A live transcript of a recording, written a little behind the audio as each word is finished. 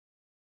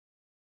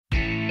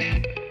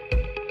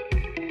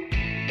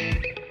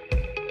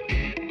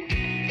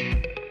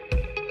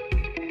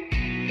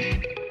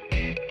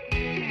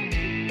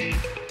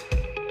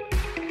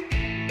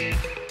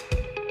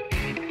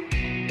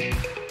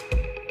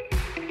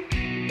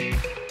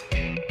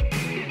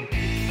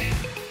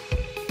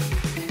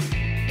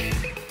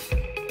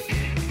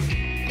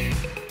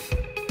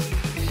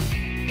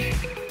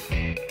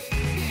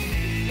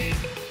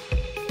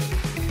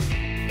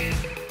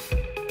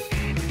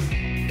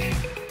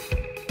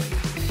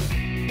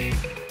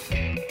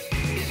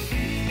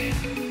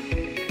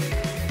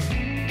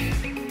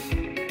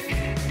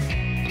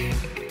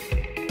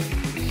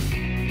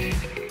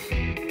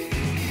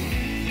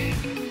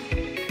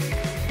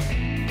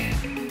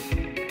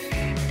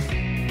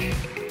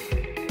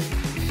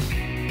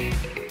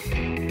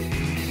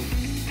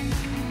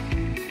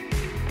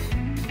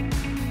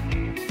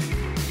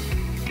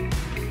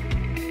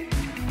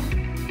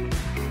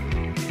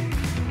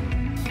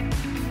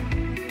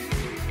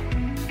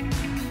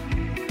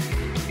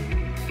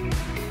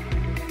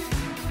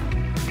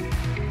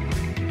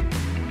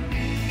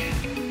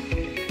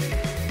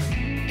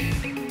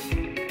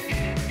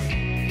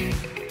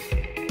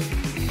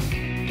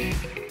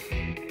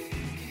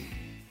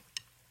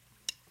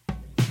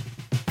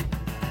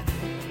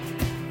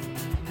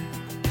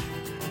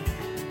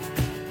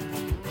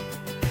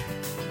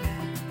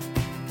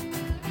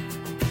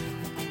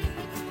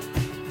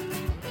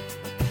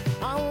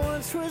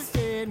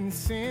in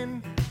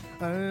sin,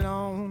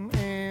 alone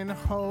and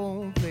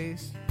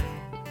hopeless.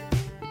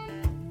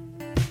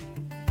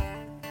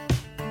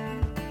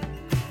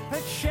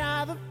 A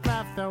child of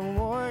wrath I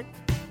walked,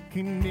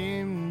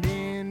 condemned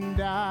in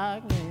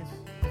darkness.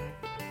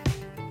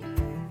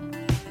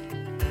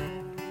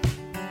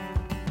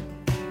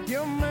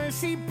 Your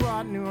mercy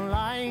brought new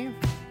life,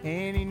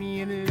 and in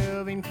your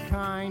loving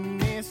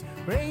kindness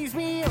raised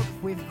me up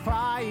with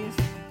Christ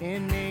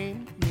and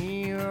made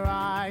me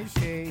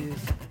righteous.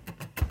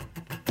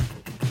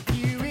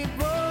 You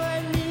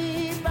brought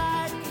me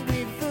back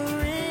with the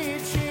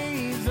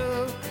riches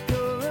of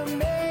your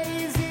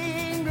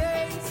amazing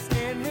grace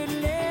and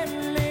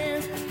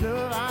relentless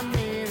love. I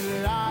made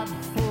alive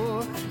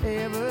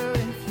forever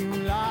if you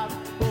love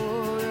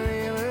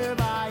forever.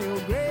 By your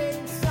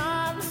grace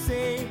I'm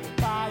saved,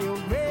 by your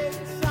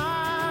grace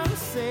I'm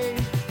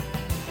saved.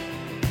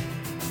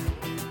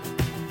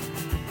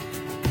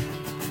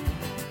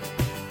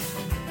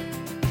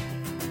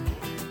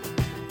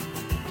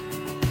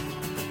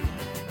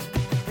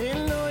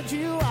 And Lord,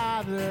 you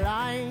are the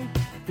light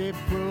that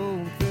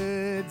broke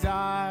the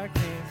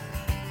darkness.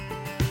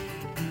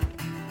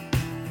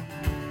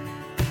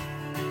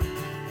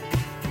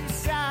 You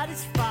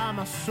satisfy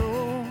my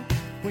soul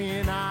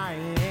when I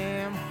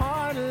am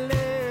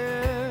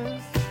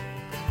heartless.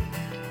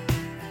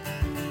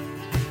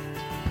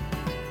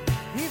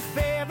 If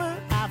ever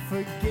I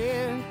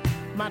forget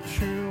my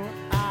true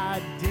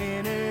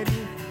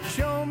identity,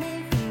 show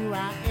me who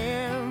I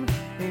am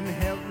and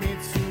help me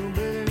to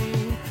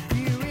believe.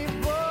 You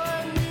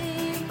brought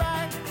me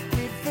back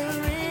with the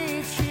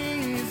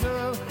riches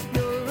of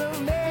your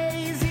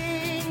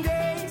amazing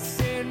grace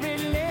and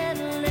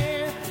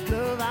relentless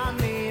love. I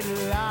made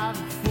alive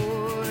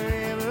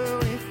forever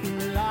with you,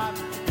 love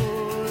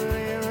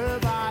forever.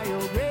 By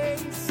your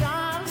grace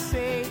I'm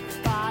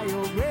saved, by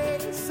your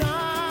grace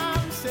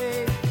I'm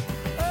saved.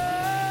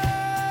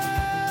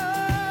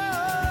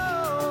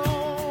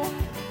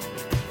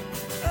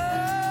 Oh,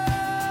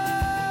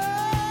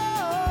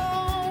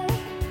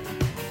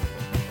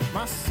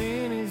 my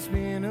sin has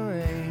been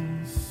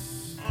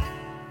erased.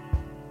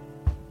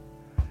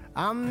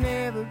 I'll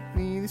never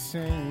be the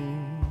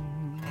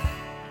same.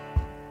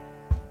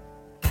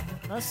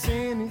 My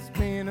sin has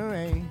been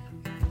erased.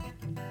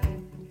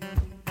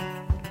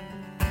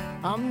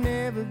 I'll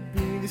never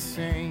be the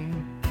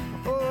same.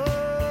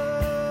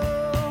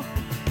 Oh,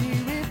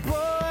 you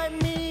brought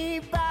me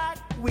back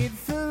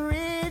with the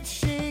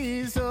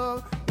riches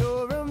of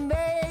your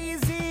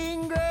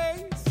amazing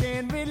grace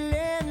and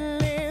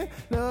relentless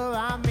love.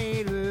 I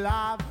made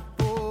alive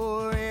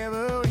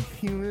forever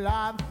if you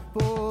love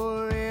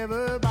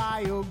forever. By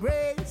your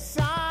grace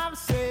I'm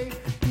saved.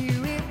 You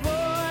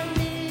brought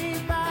me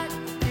back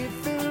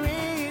with the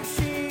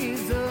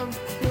riches of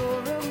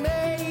your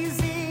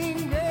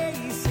amazing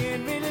grace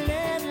and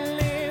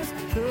relentless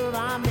love.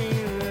 I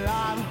made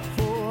alive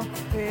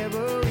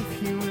forever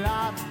if you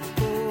love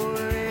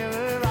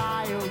forever.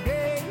 By your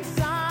grace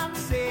I'm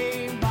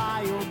saved,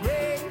 by your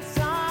grace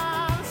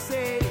I'm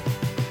saved.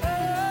 Oh,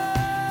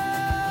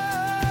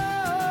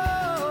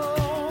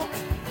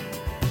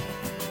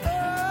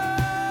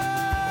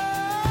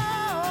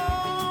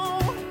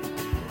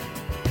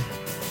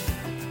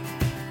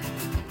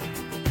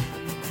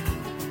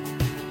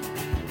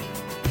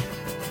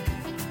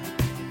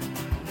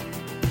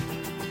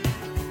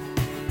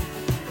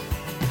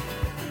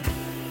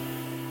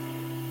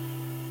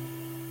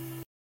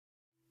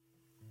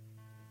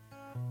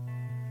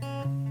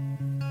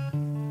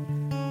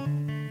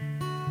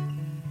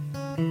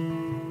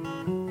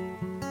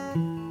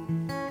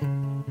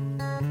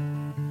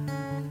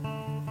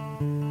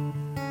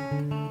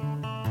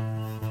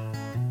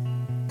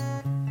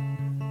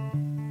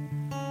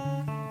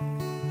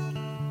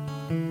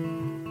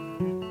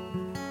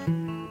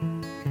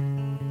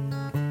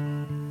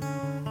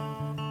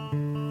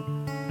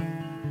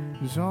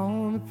 was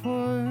on the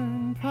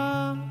point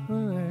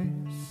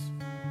powerless,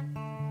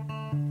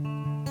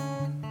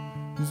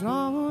 was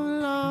all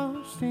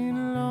lost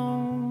and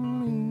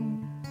lonely,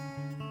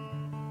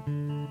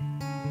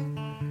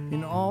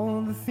 and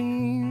all the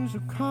things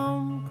that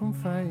come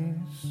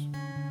confess.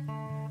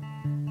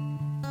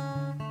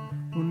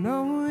 Will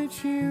know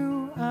that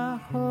you are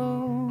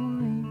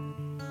holy.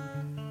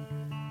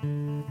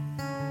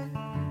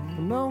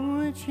 Will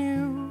know that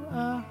you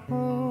are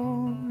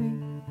holy.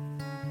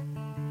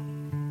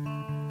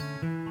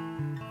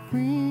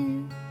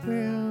 We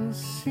will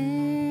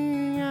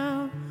sing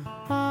out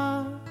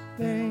hallelujah,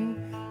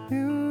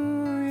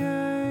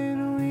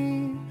 and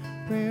we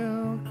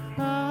will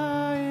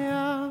cry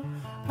out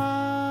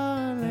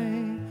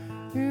hallelujah,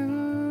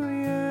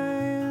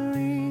 and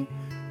we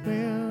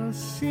will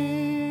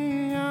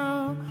sing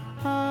out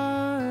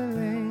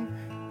hallelujah.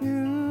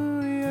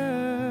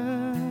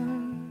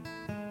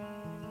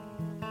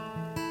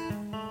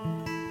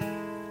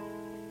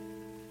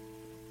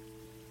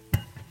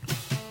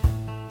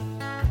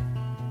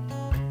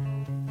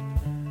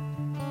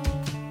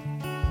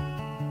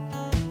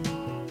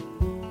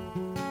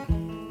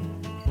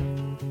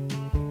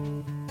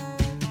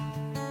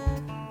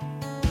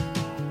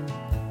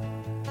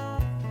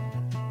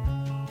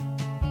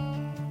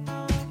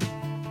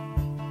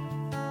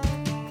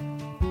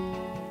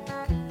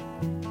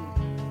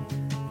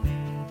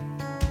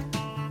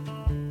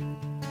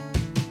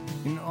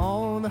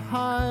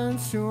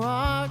 words so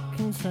I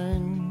can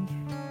send.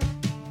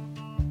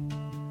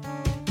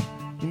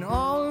 And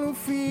all who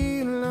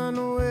feel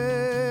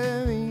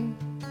unworthy,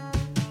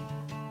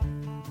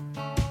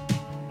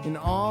 and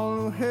all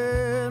who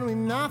hurt with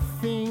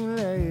nothing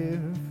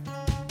left,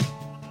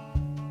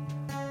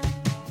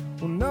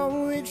 will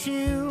know that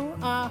you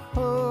are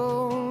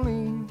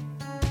holy.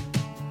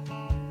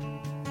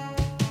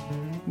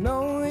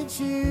 Know that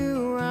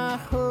you are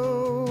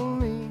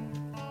holy.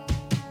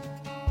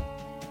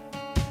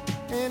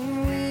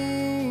 And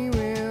we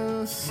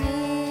will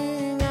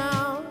sing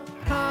out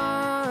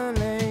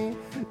hallelujah,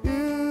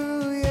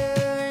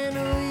 and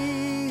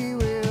we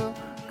will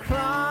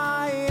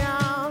cry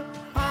out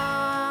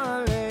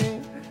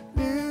hallelujah,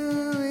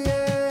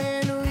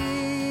 and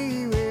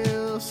we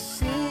will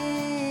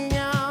sing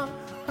out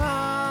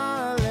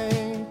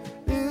hallelujah.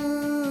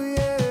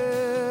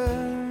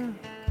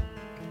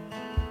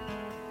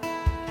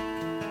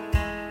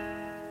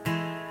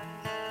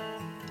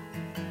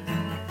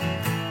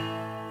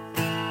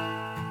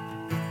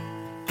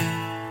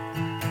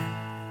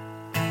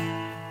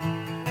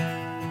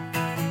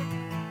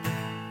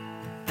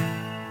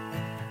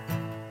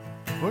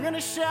 We're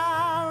gonna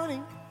shout it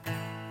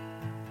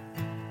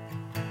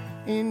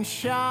and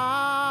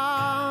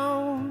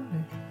shout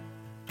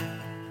it.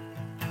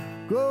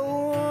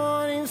 Go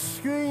on and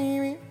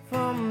scream it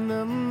from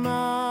the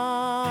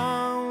mountain.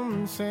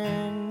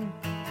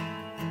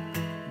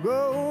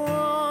 Go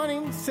on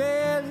and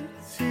tell it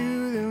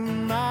to the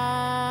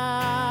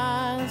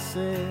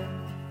masses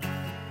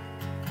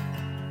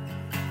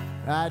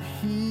that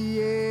He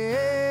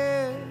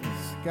is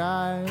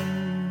God.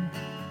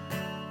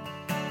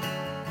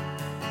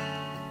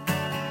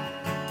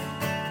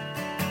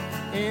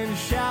 And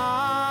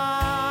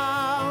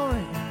shout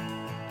it,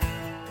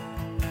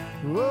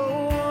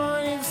 go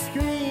on and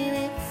scream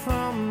it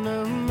from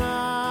the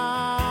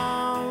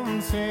mountain.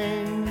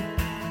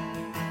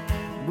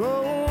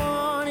 Go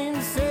on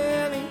and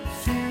tell it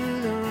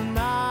to the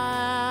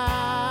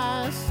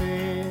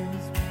masses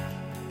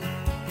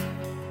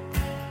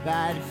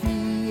that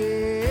He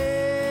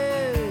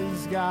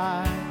is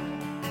God.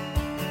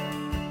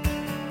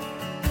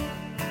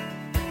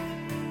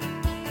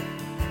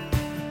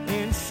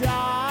 And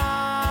shout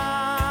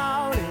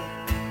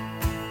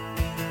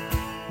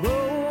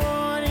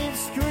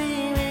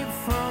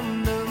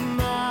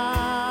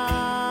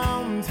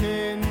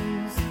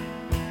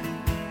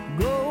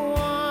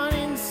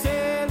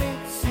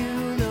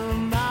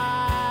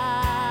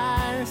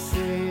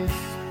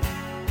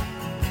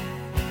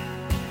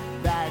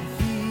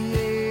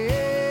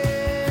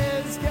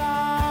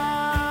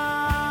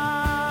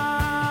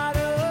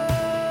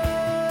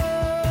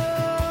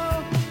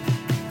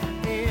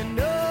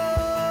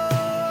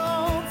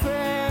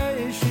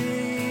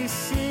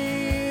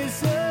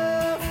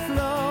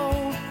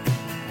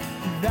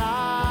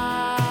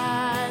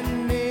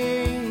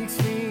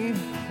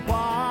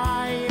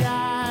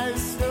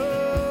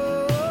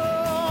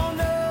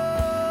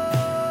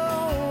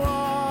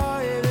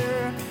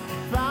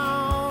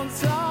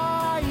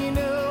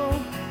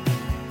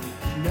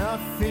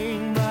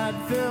nothing but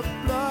the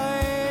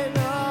blood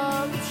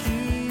of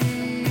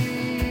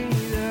Jesus.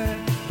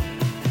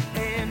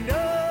 And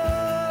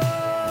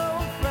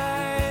oh,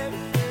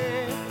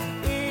 precious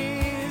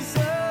is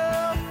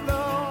the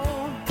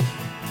flow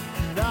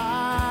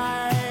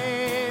that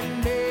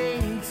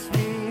makes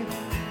me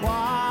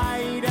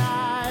white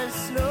as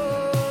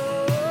snow.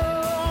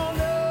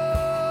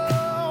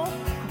 No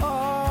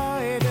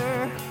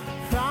other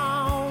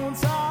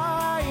fount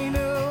I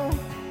know,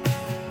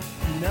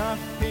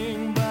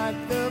 nothing but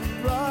the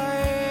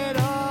blood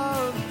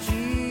of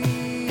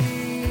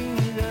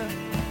Jesus.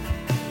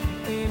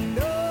 And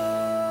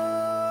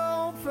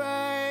oh,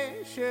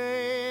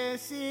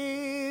 precious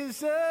is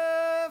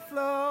the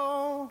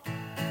flow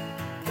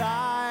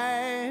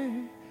that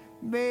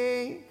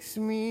makes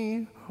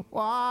me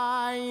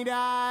white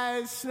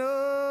as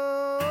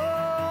snow.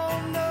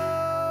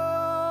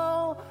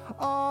 No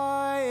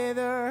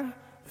other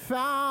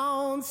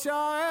fount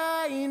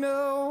I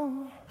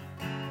know,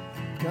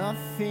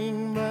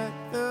 nothing but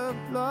the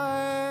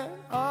blood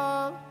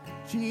of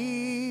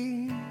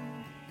Jesus.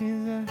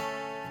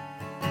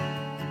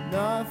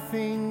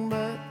 Nothing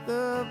but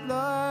the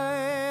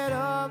blood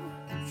of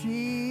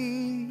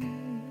Jesus.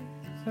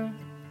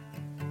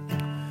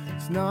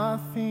 It's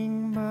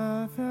nothing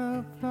but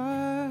the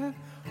blood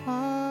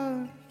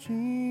of Jesus.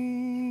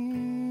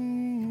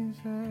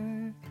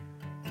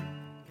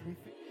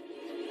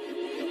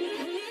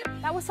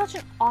 That was such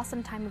an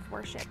awesome time of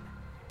worship.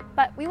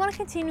 But we want to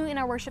continue in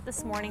our worship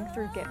this morning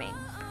through giving.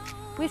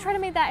 We try to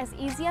make that as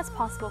easy as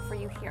possible for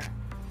you here.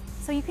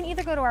 So you can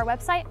either go to our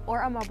website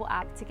or our mobile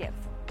app to give.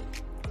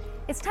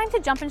 It's time to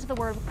jump into the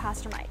Word with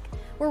Pastor Mike.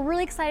 We're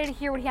really excited to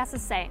hear what he has to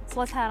say, so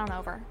let's head on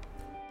over.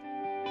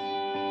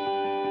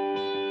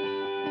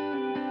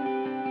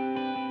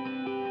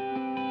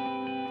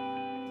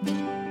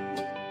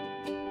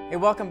 Hey,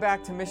 welcome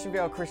back to Mission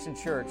Vale Christian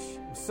Church.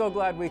 I'm so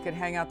glad we could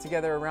hang out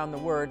together around the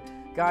Word.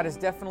 God has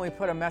definitely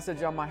put a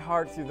message on my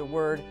heart through the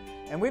Word,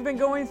 And we've been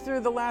going through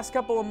the last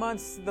couple of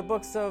months the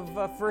books of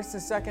 1st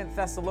and 2nd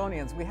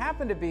Thessalonians. We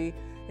happen to be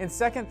in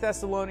 2nd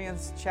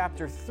Thessalonians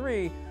chapter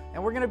 3,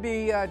 and we're going to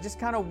be just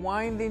kind of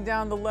winding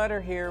down the letter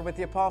here with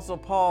the Apostle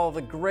Paul,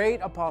 the great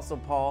Apostle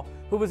Paul,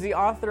 who was the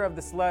author of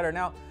this letter.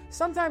 Now,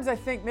 sometimes I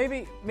think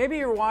maybe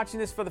you're watching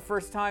this for the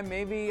first time,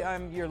 maybe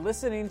you're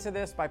listening to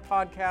this by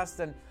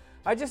podcast, and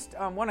I just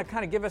want to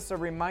kind of give us a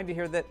reminder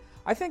here that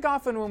I think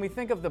often when we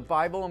think of the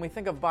Bible and we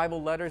think of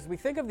Bible letters, we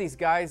think of these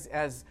guys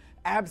as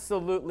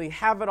absolutely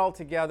have it all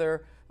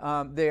together.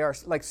 They are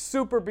like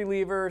super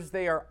believers.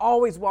 They are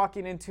always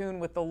walking in tune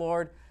with the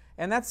Lord.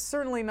 And that's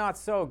certainly not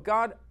so.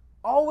 God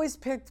always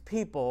picked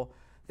people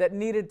that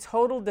needed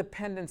total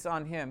dependence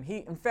on Him. He,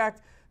 in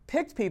fact,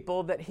 picked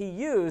people that He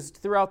used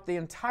throughout the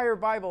entire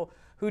Bible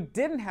who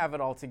didn't have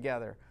it all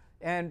together.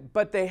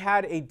 But they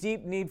had a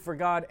deep need for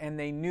God, and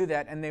they knew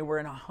that, and they were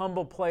in a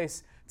humble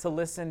place to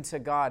listen to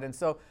God. And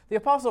so the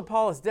Apostle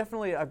Paul is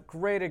definitely a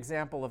great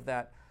example of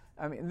that.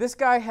 I mean, this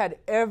guy had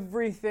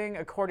everything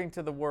according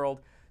to the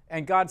world,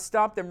 and God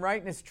stopped him right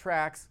in his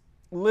tracks,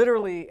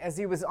 literally as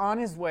he was on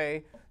his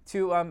way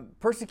to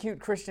persecute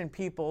Christian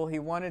people. He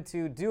wanted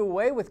to do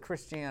away with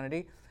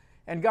Christianity,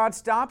 and God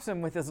stops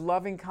him with His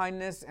loving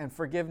kindness and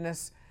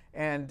forgiveness.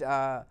 And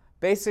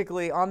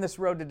basically, on this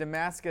road to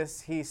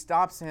Damascus, He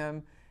stops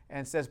him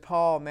and says,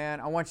 Paul,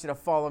 man, I want you to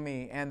follow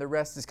me, and the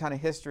rest is kind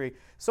of history.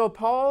 So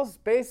Paul's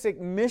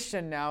basic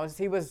mission now is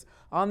he was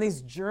on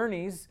these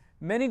journeys,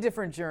 many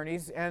different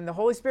journeys, and the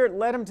Holy Spirit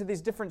led him to these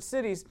different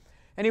cities,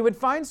 and he would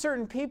find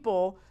certain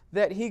people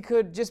that he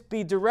could just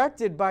be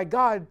directed by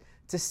God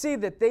to see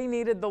that they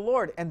needed the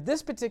Lord. And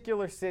this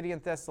particular city in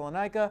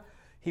Thessalonica,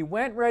 he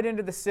went right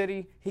into the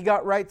city, he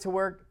got right to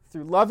work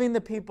through loving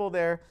the people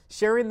there,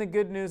 sharing the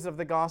good news of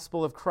the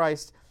gospel of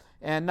Christ.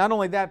 And not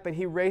only that, but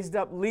he raised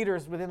up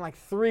leaders within like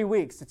 3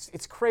 weeks.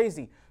 It's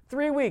crazy.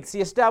 3 weeks, he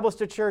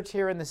established a church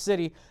here in the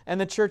city, and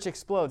the church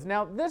explodes.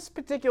 Now, this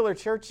particular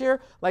church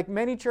here, like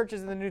many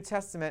churches in the New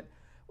Testament,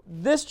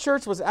 this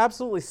church was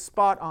absolutely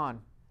spot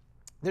on.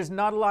 There's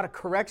not a lot of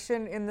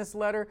correction in this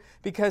letter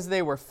because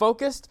they were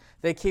focused.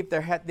 They kept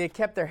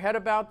their head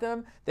about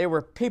them. They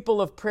were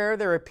people of prayer.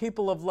 They were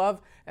people of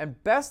love.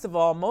 And best of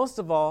all, most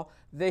of all,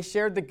 they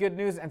shared the good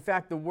news. In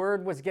fact, the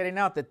word was getting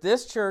out that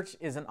this church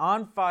is an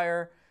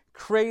on-fire,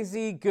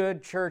 crazy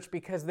good church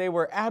because they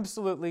were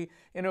absolutely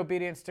in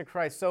obedience to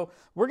Christ. So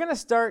we're going to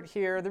start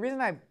here. The reason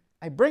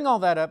I bring all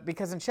that up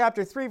because in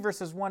chapter 3,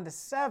 verses 1 to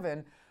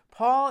 7,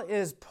 Paul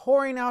is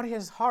pouring out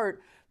his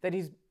heart that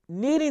he's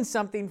needing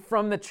something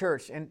from the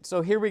church. And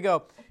so here we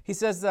go. He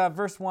says,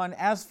 verse 1,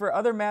 "As for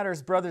other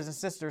matters, brothers and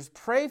sisters,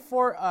 pray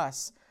for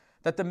us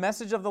that the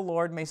message of the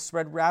Lord may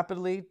spread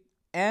rapidly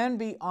and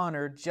be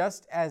honored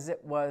just as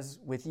it was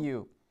with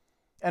you.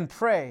 And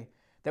pray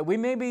that we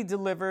may be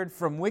delivered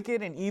from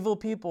wicked and evil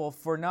people,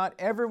 for not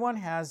everyone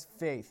has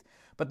faith.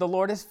 But the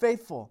Lord is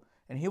faithful,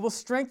 and He will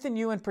strengthen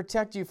you and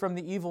protect you from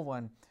the evil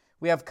one.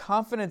 We have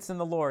confidence in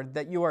the Lord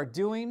that you are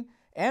doing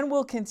and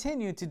will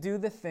continue to do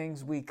the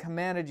things we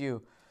commanded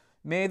you.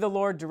 May the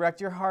Lord direct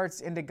your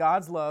hearts into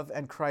God's love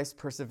and Christ's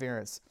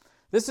perseverance."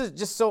 This is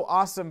just so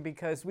awesome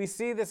because we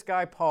see this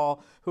guy,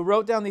 Paul, who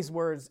wrote down these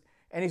words,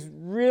 and he's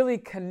really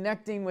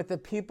connecting with the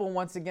people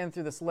once again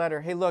through this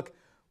letter. Hey, look,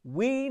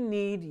 we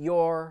need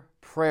your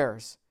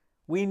prayers.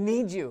 We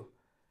need you.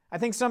 I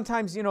think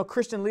sometimes,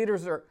 Christian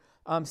leaders are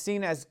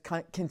seen as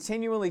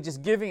continually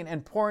just giving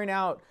and pouring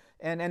out,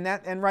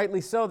 and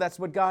rightly so. That's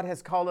what God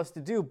has called us to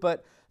do.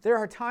 But there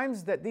are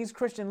times that these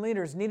Christian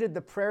leaders needed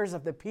the prayers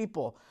of the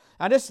people.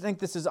 I just think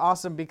this is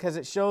awesome because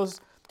it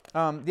shows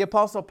the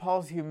Apostle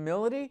Paul's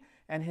humility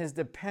and his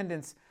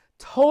dependence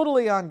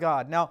totally on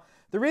God. Now,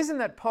 the reason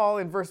that Paul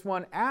in verse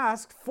 1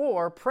 asked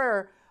for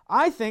prayer,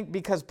 I think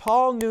because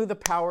Paul knew the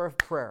power of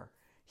prayer.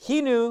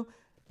 He knew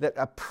that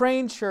a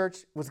praying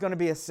church was going to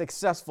be a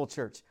successful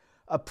church.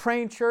 A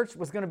praying church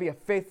was going to be a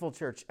faithful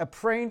church. A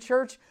praying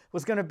church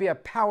was going to be a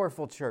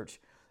powerful church.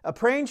 A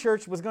praying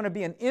church was going to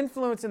be an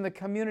influence in the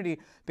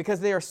community because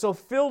they are so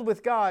filled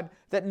with God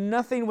that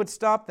nothing would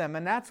stop them.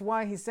 And that's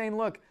why he's saying,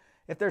 look,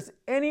 if there's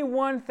any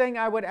one thing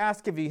I would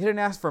ask of you, he didn't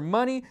ask for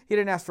money, he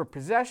didn't ask for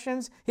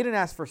possessions, he didn't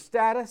ask for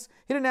status,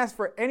 he didn't ask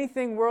for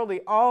anything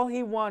worldly. All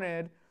he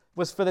wanted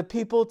was for the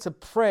people to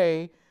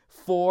pray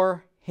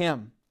for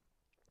him.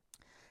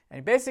 And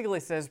he basically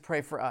says,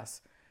 pray for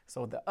us.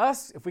 So the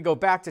us, if we go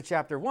back to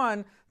chapter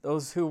 1,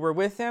 those who were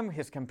with him,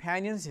 his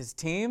companions, his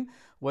team,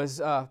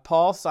 was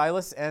Paul,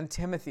 Silas, and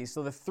Timothy.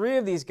 So the three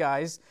of these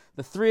guys,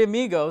 the three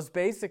amigos,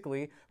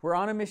 basically, were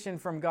on a mission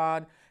from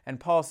God. And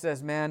Paul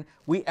says, man,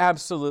 we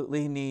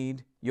absolutely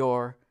need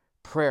your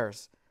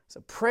prayers.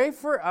 So pray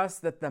for us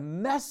that the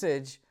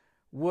message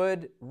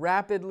would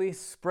rapidly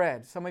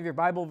spread. Some of your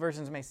Bible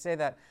versions may say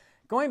that.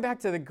 Going back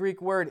to the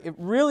Greek word, it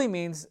really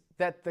means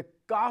that the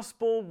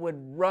gospel would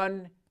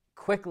run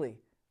quickly.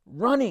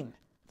 Running.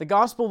 The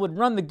gospel would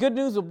run, the good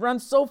news would run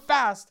so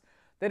fast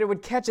that it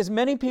would catch as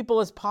many people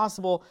as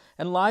possible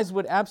and lives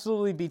would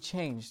absolutely be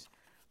changed.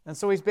 And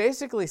so he's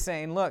basically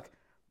saying, look,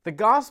 the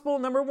gospel,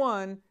 number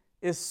one,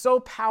 is so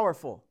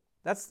powerful.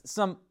 That's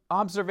some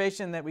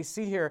observation that we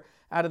see here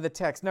out of the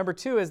text. Number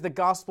 2 is the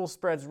gospel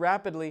spreads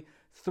rapidly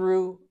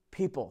through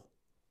people.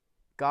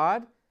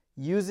 God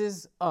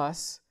uses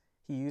us,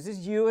 He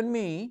uses you and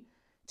me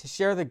to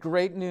share the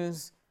great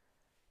news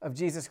of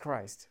Jesus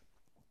Christ.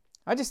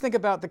 I just think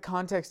about the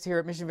context here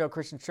at Missionville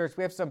Christian Church.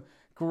 We have some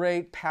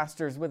great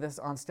pastors with us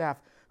on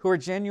staff who are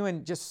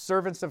genuine just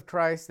servants of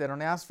Christ. They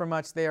don't ask for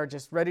much. They are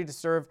just ready to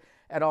serve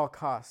at all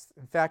costs.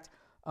 In fact,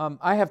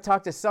 I have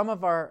talked to some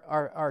of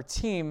our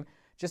team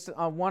just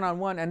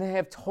one-on-one, and they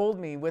have told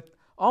me with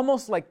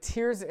almost like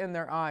tears in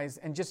their eyes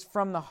and just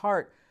from the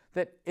heart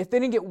that if they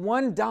didn't get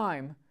one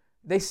dime,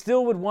 they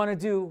still would want to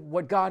do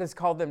what God has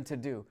called them to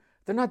do.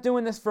 They're not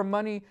doing this for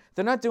money.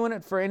 They're not doing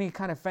it for any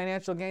kind of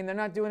financial gain. They're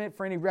not doing it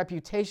for any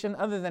reputation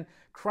other than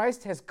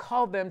Christ has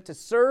called them to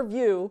serve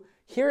you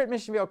here at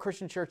Missionville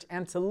Christian Church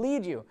and to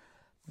lead you.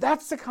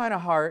 That's the kind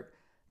of heart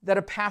that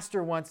a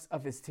pastor wants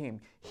of his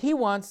team. He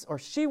wants, or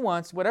she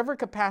wants, whatever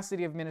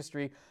capacity of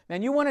ministry.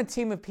 Man, you want a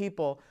team of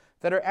people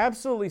that are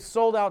absolutely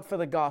sold out for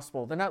the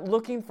gospel. They're not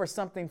looking for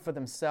something for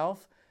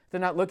themselves. They're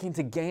not looking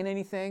to gain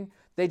anything.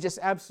 They just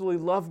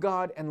absolutely love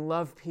God and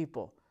love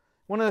people.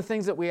 One of the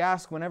things that we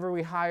ask whenever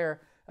we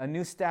hire a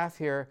new staff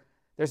here,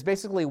 there's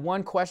basically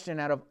one question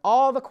out of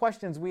all the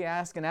questions we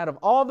ask and out of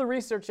all the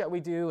research that we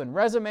do and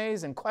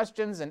resumes and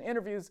questions and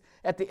interviews.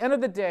 At the end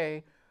of the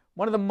day,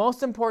 one of the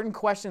most important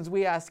questions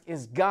we ask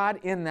is God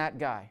in that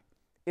guy?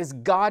 Is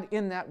God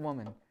in that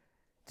woman?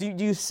 Do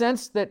you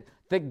sense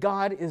that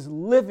God is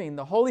living?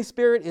 The Holy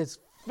Spirit is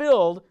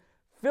filled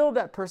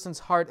that person's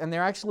heart, and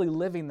they're actually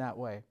living that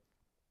way.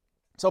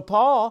 So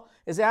Paul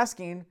is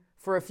asking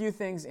for a few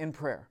things in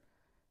prayer.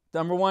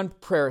 Number 1,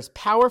 prayer is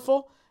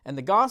powerful, and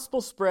the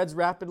gospel spreads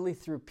rapidly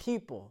through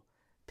people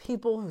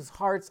whose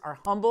hearts are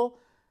humble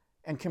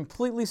and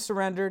completely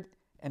surrendered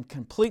and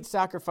complete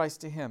sacrifice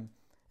to Him.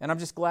 And I'm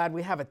just glad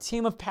we have a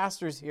team of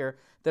pastors here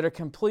that are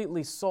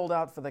completely sold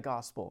out for the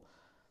gospel.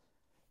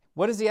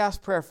 What does he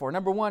ask prayer for?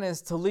 Number 1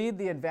 is to lead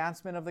the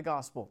advancement of the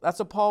gospel. That's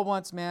what Paul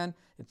wants, man.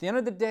 At the end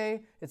of the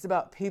day, it's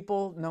about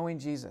people knowing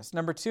Jesus.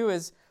 Number 2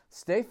 is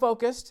stay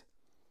focused.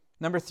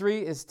 Number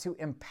 3 is to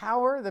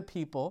empower the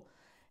people.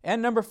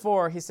 And number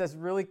 4, he says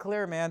really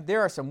clear, man,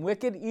 there are some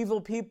wicked, evil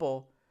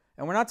people.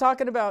 And we're not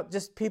talking about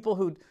just people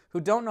who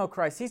don't know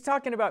Christ. He's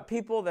talking about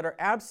people that are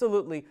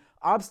absolutely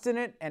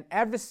obstinate and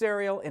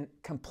adversarial in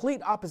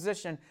complete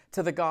opposition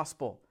to the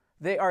gospel.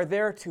 They are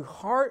there to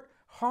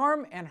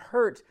harm and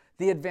hurt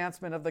the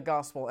advancement of the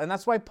gospel. And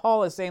that's why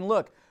Paul is saying,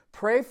 look,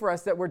 pray for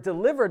us that we're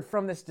delivered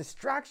from this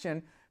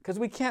distraction because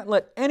we can't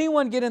let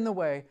anyone get in the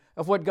way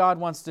of what God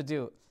wants to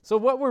do. So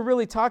what we're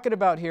really talking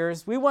about here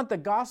is we want the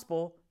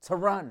gospel to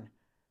run.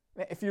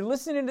 If you're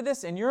listening to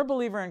this and you're a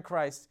believer in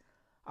Christ,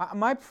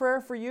 my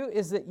prayer for you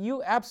is that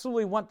you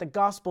absolutely want the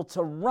gospel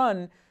to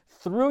run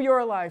through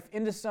your life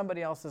into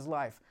somebody else's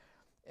life.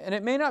 And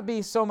it may not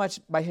be so much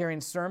by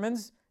hearing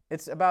sermons.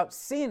 It's about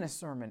seeing a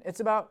sermon. It's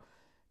about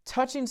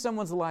touching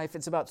someone's life.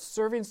 It's about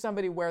serving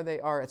somebody where they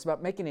are. It's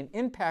about making an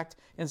impact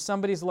in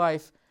somebody's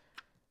life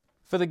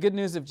for the good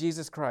news of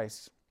Jesus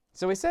Christ.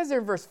 So he says there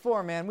in verse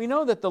 4, man, we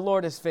know that the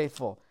Lord is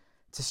faithful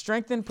to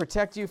strengthen,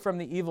 protect you from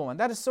the evil one.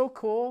 That is so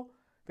cool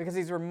because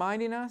he's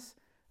reminding us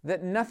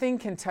that nothing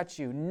can touch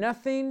you.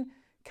 Nothing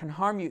can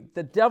harm you.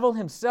 The devil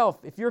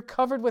himself, if you're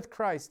covered with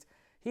Christ,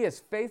 he is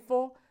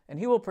faithful and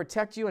he will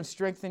protect you and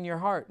strengthen your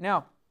heart.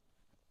 Now,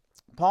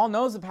 Paul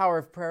knows the power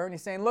of prayer and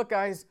he's saying, look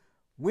guys,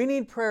 we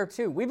need prayer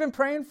too. We've been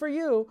praying for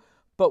you,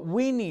 but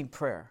we need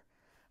prayer.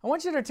 I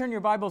want you to turn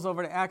your Bibles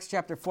over to Acts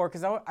chapter 4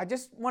 because I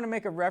just want to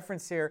make a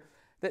reference here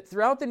that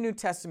throughout the New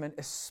Testament,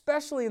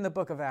 especially in the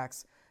book of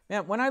Acts,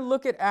 man, when I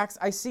look at Acts,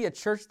 I see a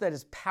church that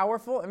is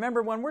powerful.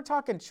 Remember, when we're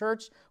talking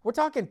church, we're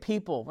talking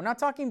people. We're not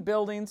talking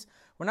buildings.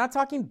 We're not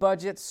talking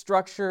budgets,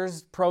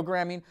 structures,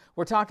 programming.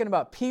 We're talking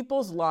about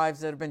people's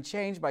lives that have been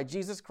changed by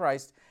Jesus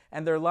Christ,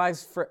 and their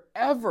lives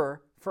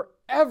forever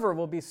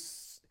will be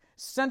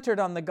centered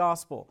on the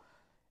gospel.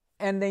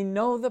 And they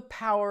know the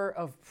power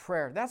of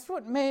prayer. That's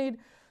what made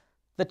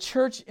the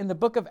church in the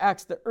book of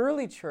Acts, the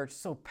early church,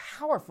 so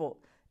powerful.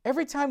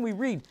 Every time we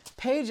read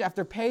page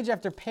after page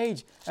after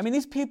page, I mean,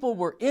 these people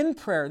were in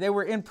prayer. They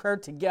were in prayer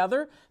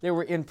together. They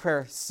were in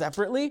prayer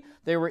separately.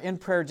 They were in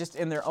prayer just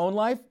in their own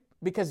life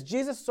because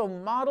Jesus so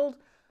modeled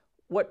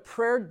what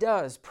prayer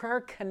does. Prayer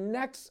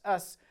connects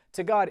us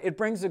to God. It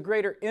brings a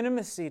greater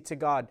intimacy to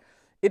God.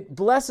 It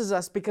blesses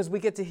us because we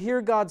get to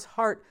hear God's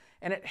heart,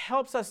 and it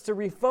helps us to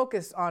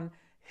refocus on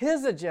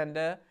His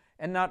agenda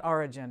and not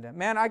our agenda.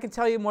 Man, I can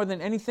tell you more than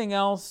anything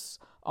else,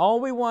 all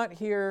we want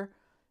here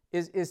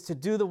is to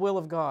do the will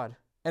of God.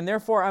 And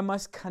therefore, I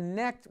must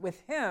connect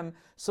with Him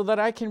so that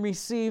I can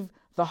receive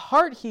the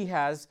heart He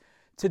has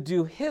to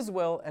do His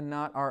will and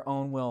not our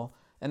own will.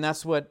 And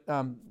that's what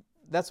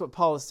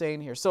Paul is saying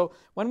here. So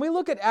when we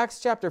look at Acts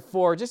chapter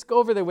 4, just go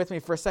over there with me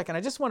for a second.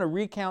 I just want to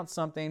recount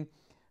something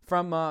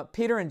from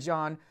Peter and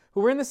John,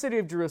 who were in the city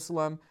of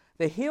Jerusalem.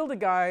 They healed a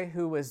guy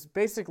who was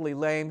basically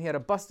lame. He had a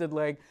busted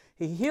leg.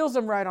 He heals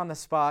him right on the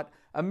spot.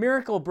 A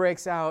miracle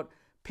breaks out.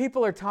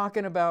 People are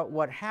talking about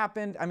what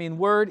happened. I mean,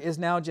 word is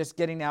now just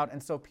getting out.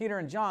 And so Peter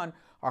and John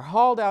are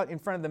hauled out in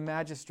front of the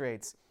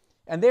magistrates.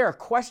 And they are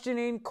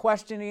questioning.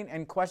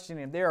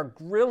 They are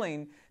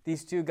grilling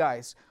these two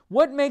guys.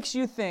 What makes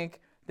you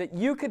think that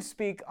you could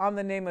speak on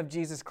the name of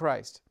Jesus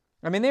Christ?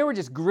 I mean, they were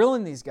just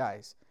grilling these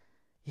guys.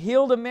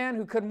 Healed a man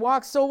who couldn't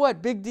walk, so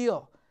what? Big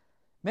deal.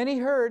 Many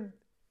heard,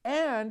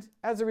 and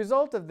as a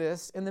result of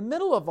this, in the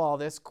middle of all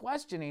this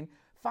questioning,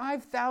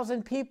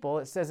 5,000 people,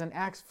 it says in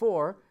Acts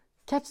 4,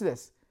 catch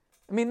this.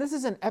 I mean, this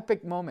is an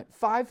epic moment.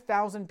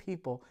 5,000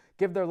 people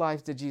give their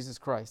lives to Jesus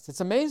Christ.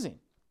 It's amazing.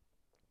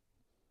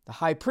 The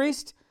high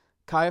priest,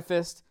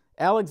 Caiaphas,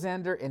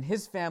 Alexander, and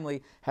his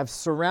family have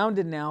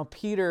surrounded now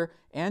Peter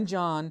and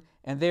John,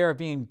 and they are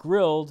being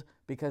grilled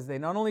because they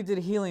not only did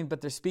healing, but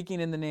they're speaking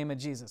in the name of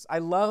Jesus. I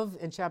love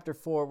in chapter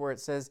 4 where it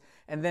says,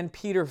 and then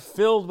Peter,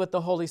 filled with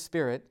the Holy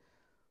Spirit,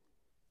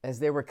 as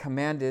they were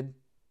commanded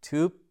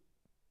to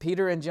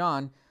Peter and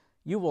John,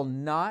 you will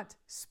not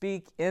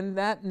speak in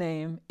that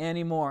name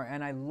anymore.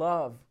 And I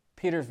love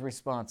Peter's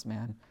response,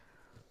 man.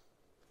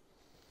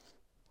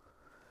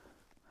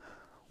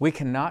 We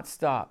cannot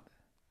stop.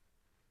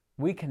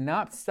 We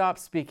cannot stop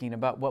speaking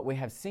about what we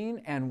have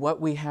seen and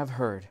what we have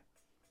heard.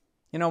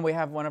 You know, we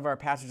have one of our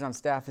pastors on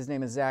staff. His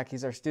name is Zach.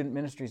 He's our student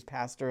ministries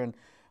pastor. And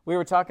we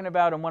were talking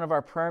about in one of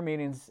our prayer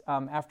meetings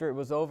after it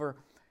was over,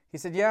 he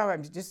said, yeah,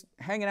 I'm just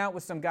hanging out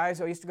with some guys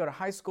who I used to go to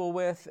high school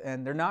with,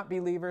 and they're not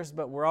believers,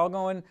 but we're all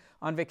going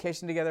on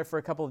vacation together for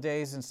a couple of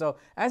days. And so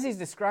as he's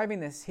describing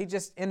this, he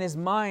just, in his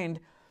mind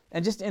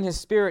and just in his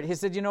spirit, he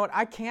said, you know what,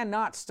 I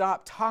cannot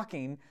stop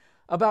talking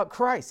about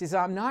Christ. He said,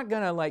 I'm not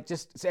going to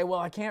just say, well,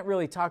 I can't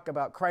really talk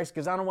about Christ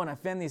because I don't want to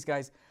offend these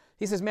guys.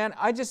 He says, man,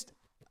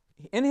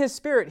 in his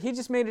spirit, he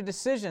just made a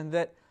decision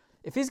that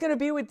if he's going to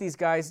be with these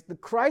guys, the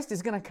Christ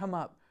is going to come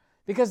up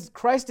because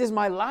Christ is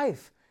my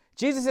life.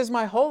 Jesus is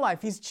my whole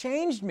life. He's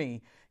changed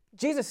me.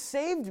 Jesus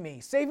saved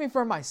me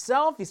from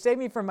myself. He saved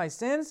me from my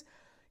sins.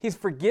 He's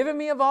forgiven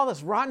me of all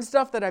this rotten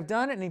stuff that I've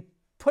done, and he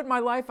put my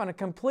life on a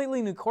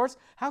completely new course.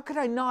 How could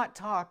I not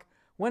talk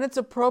when it's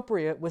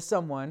appropriate with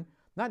someone,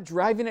 not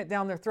driving it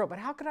down their throat, but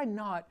how could I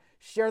not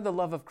share the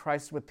love of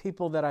Christ with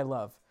people that I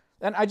love?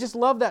 And I just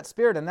love that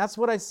spirit, and that's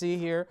what I see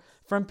here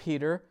from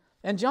Peter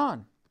and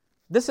John.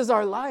 This is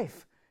our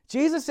life.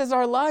 Jesus is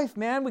our life,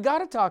 man. We got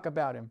to talk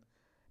about him.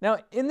 Now,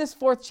 in this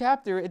 4th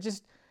chapter, it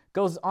just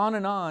goes on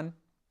and on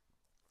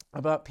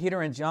about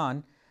Peter and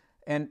John,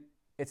 and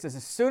it says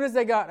as soon as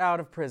they got out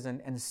of prison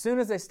and as soon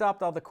as they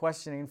stopped all the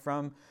questioning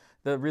from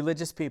the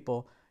religious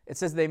people, it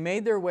says they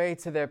made their way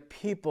to the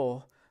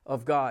people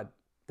of God.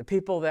 The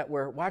people that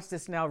were, watch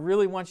this now,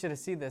 really want you to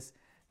see this,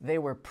 they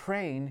were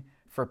praying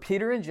for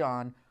Peter and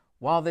John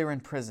while they were in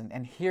prison.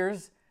 And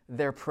here's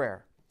their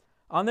prayer.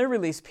 On their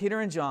release, Peter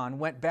and John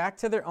went back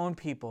to their own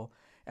people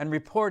and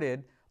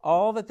reported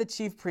all that the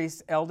chief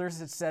priests, elders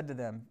had said to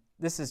them.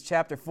 This is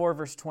chapter 4,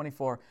 verse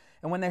 24.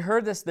 And when they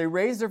heard this, they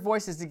raised their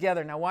voices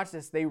together. Now watch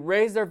this. They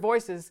raised their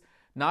voices,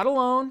 not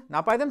alone,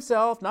 not by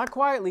themselves, not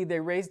quietly. They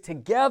raised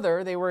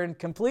together. They were in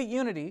complete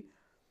unity.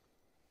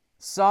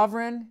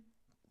 Sovereign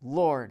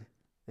Lord,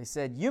 they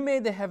said, you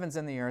made the heavens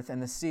and the earth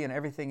and the sea and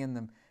everything in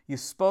them. You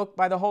spoke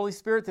by the Holy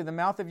Spirit through the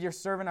mouth of your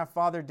servant, our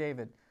father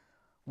David.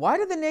 Why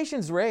do the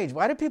nations rage?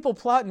 Why do people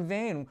plot in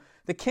vain?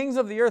 The kings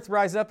of the earth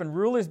rise up and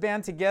rulers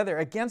band together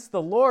against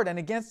the Lord and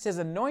against his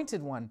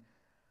anointed one.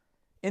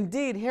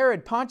 Indeed,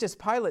 Herod, Pontius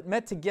Pilate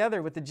met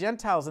together with the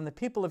Gentiles and the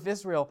people of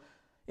Israel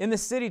in the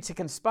city to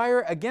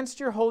conspire against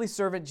your holy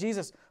servant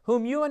Jesus,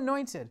 whom you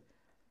anointed.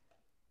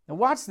 Now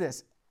watch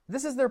this.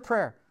 This is their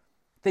prayer.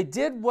 They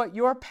did what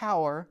your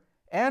power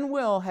and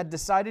will had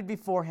decided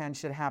beforehand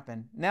should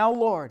happen. Now,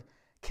 Lord,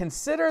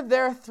 consider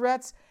their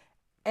threats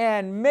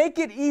and make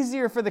it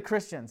easier for the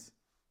Christians.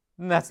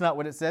 And that's not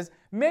what it says.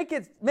 Make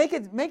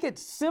it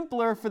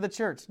simpler for the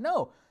church.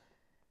 No.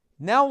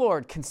 Now,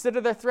 Lord,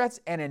 consider their threats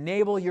and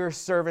enable your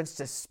servants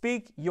to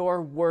speak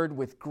your word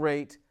with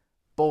great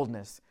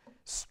boldness.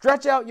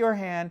 Stretch out your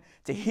hand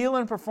to heal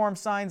and perform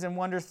signs and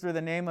wonders through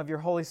the name of your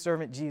holy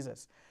servant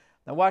Jesus.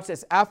 Now watch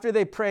this. After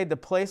they prayed, the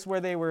place where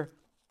they were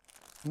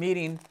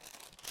meeting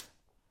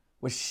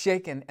was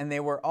shaken, and they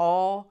were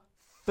all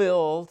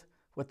filled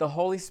with the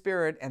Holy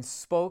Spirit and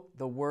spoke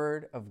the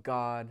word of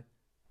God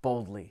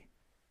boldly.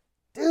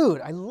 Dude,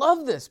 I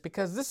love this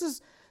because this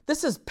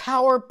is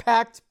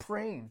power-packed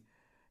praying.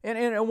 And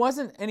it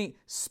wasn't any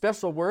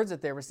special words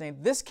that they were saying.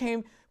 This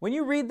came, when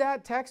you read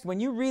that text,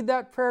 when you read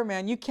that prayer,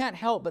 man, you can't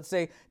help but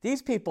say,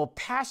 these people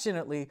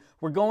passionately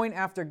were going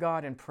after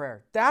God in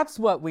prayer. That's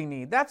what we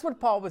need. That's what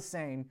Paul was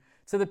saying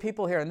to the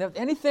people here. And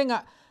anything,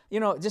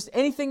 just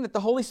anything that the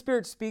Holy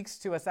Spirit speaks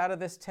to us out of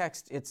this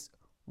text, it's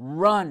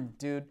run,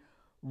 dude.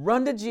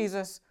 Run to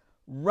Jesus,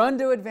 run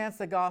to advance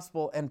the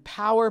gospel, and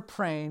power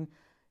praying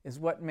is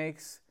what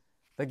makes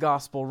the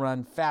gospel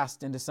run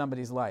fast into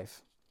somebody's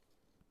life.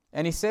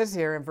 And he says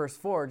here in verse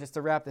 4, just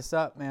to wrap this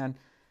up, man,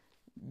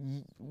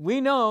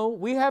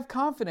 we have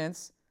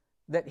confidence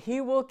that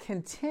he will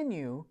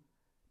continue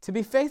to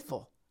be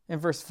faithful in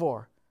verse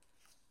 4.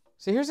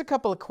 So here's a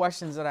couple of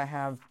questions that I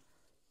have.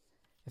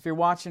 If you're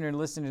watching or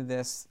listening to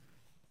this,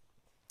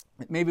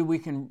 maybe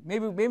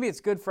it's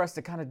good for us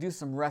to kind of do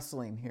some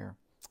wrestling here.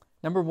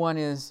 Number one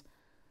is,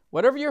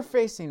 Whatever you're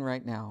facing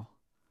right now,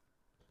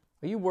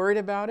 are you worried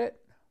about it?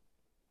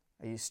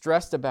 Are you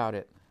stressed about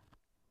it?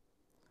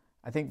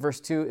 I think verse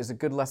 2 is a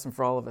good lesson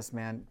for all of us,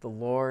 man. The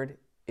Lord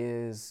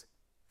is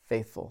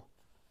faithful.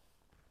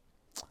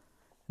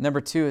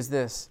 Number 2 is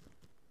this.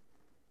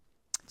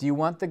 Do you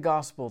want the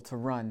gospel to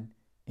run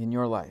in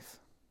your life?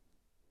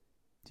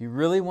 Do you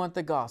really want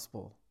the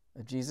gospel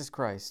of Jesus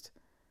Christ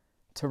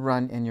to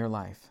run in your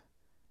life?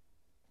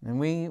 And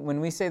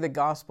when we say the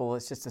gospel,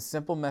 it's just a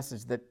simple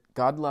message that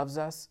God loves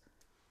us.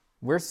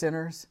 We're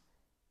sinners.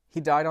 He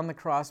died on the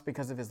cross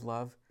because of his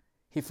love.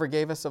 He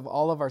forgave us of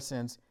all of our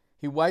sins.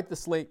 He wiped the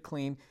slate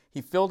clean.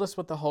 He filled us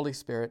with the Holy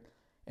Spirit,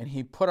 and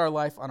he put our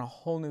life on a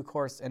whole new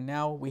course. And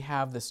now we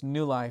have this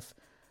new life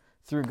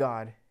through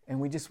God. And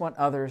we just want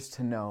others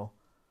to know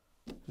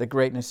the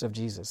greatness of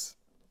Jesus.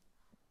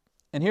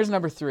 And here's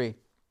number 3.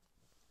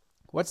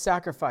 What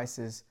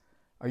sacrifices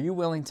are you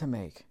willing to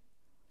make?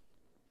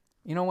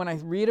 You know, when I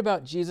read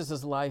about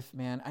Jesus' life,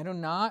 man,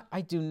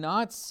 I do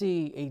not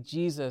see a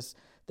Jesus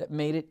that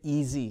made it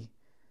easy.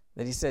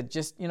 That he said,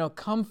 just,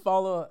 come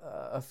follow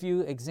a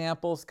few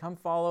examples, come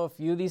follow a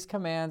few of these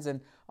commands,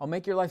 and I'll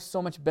make your life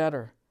so much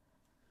better.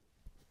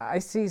 I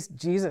see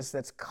Jesus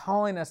that's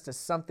calling us to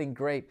something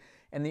great.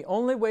 And the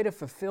only way to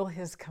fulfill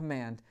his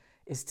command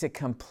is to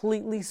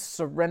completely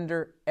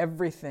surrender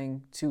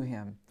everything to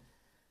him.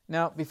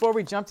 Now, before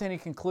we jump to any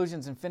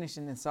conclusions and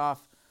finishing this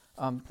off,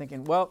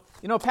 thinking, well,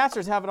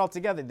 pastors have it all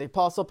together. The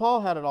Apostle Paul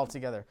had it all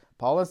together.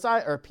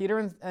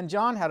 Peter and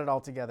John had it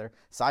all together.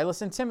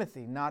 Silas and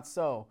Timothy, not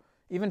so.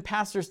 Even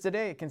pastors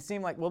today, it can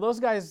seem like, well,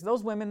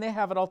 those women, they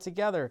have it all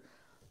together.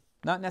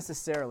 Not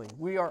necessarily.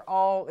 We are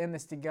all in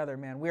this together,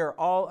 man. We are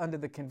all under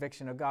the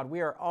conviction of God. We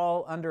are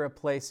all under a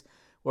place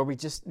where we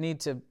just need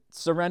to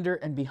surrender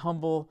and be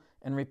humble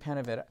and repent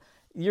of it.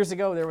 Years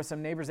ago, there were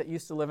some neighbors that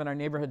used to live in our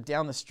neighborhood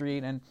down the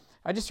street, and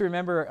I just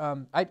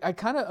remember, I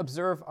kind of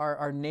observe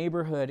our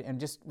neighborhood and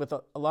just with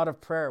a lot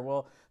of prayer.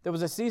 Well, there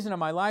was a season of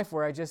my life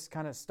where I just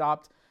kind of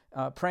stopped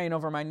praying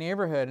over my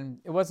neighborhood, and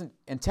it wasn't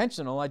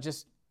intentional. I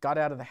just got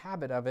out of the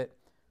habit of it.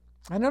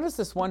 I noticed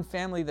this one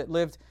family that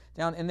lived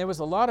down, and there was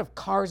a lot of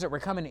cars that were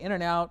coming in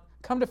and out.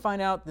 Come to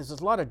find out, there's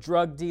a lot of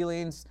drug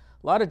dealings,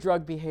 a lot of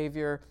drug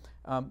behavior.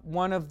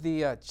 One of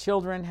the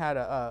children had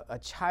a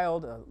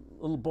child, a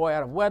little boy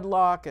out of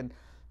wedlock, and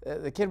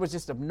the kid was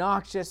just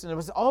obnoxious, and there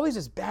was always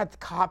just bad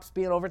cops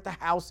being over at the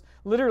house.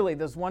 Literally,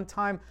 there's one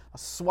time a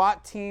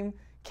SWAT team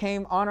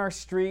came on our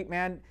street,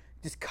 man,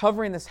 just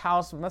covering this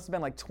house. It must have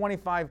been like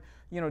 25,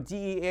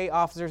 DEA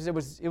officers. It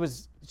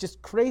was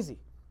just crazy.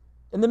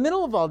 In the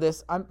middle of all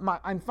this,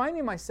 I'm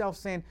finding myself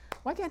saying,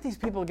 why can't these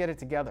people get it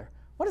together?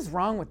 What is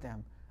wrong with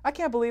them? I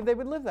can't believe they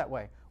would live that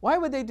way. Why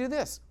would they do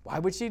this? Why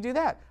would she do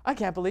that? I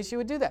can't believe she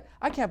would do that.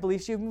 I can't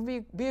believe she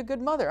would be a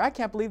good mother. I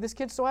can't believe this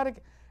kid's so out of...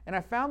 And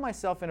I found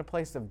myself in a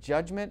place of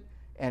judgment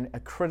and a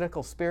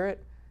critical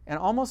spirit and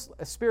almost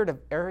a spirit of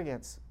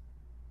arrogance.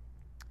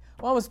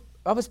 Well,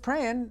 I was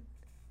praying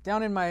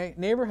down in my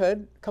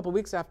neighborhood a couple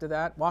weeks after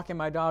that, walking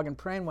my dog and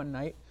praying one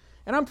night.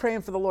 And I'm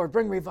praying for the Lord,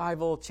 bring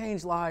revival,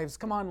 change lives.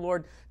 Come on,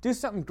 Lord, do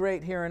something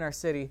great here in our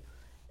city.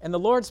 And the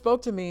Lord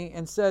spoke to me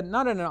and said,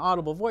 not in an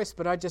audible voice,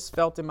 but I just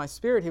felt in my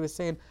spirit, he was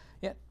saying,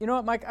 yeah, you know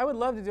what, Mike, I would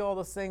love to do all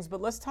those things,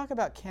 but let's talk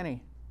about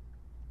Kenny.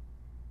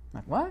 I'm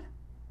like, what?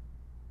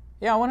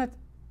 Yeah,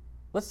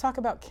 let's talk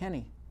about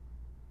Kenny.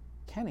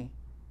 Kenny?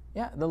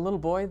 Yeah, the little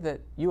boy that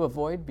you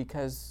avoid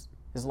because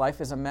his life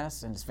is a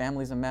mess and his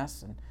family's a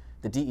mess and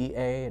the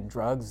DEA and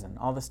drugs and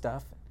all this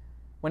stuff.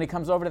 When he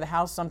comes over to the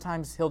house,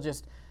 sometimes he'll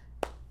just...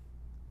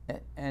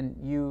 And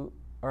you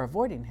are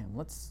avoiding him.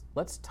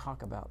 Let's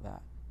talk about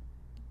that.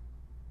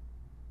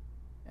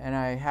 And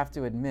I have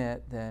to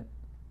admit that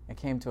I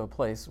came to a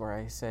place where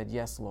I said,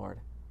 yes, Lord.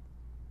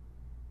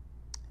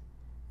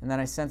 And then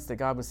I sensed that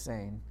God was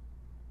saying,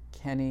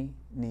 Kenny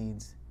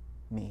needs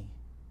me.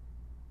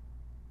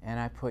 And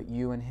I put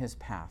you in his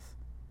path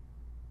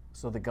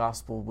so the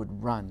gospel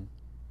would run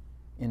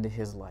into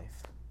his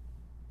life.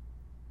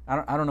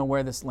 I don't know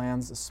where this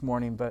lands this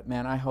morning, but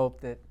man, I hope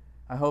that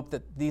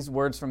these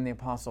words from the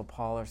Apostle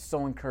Paul are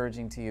so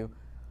encouraging to you,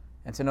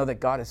 and to know that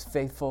God is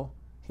faithful.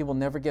 He will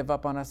never give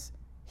up on us.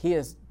 He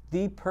is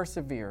the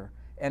perseverer.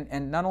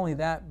 And not only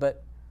that,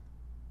 but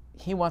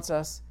he wants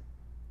us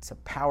to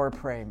power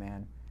pray,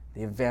 man,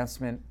 the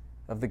advancement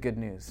of the good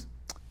news.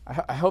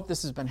 I hope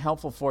this has been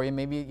helpful for you.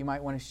 Maybe you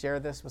might want to share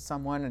this with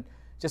someone. And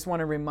just want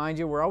to remind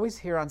you, we're always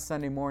here on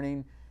Sunday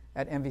morning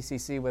at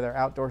MVCC with our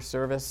outdoor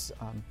service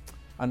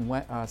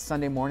on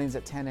Sunday mornings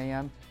at 10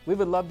 a.m. We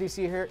would love to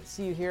see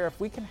you here. If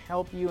we can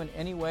help you in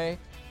any way,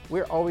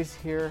 we're always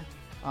here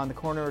on the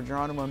corner of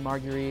Geronimo and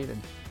Marguerite.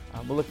 And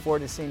we'll look forward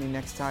to seeing you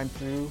next time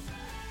through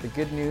the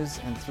good news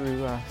and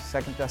through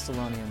 2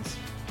 Thessalonians.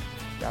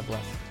 God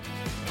bless.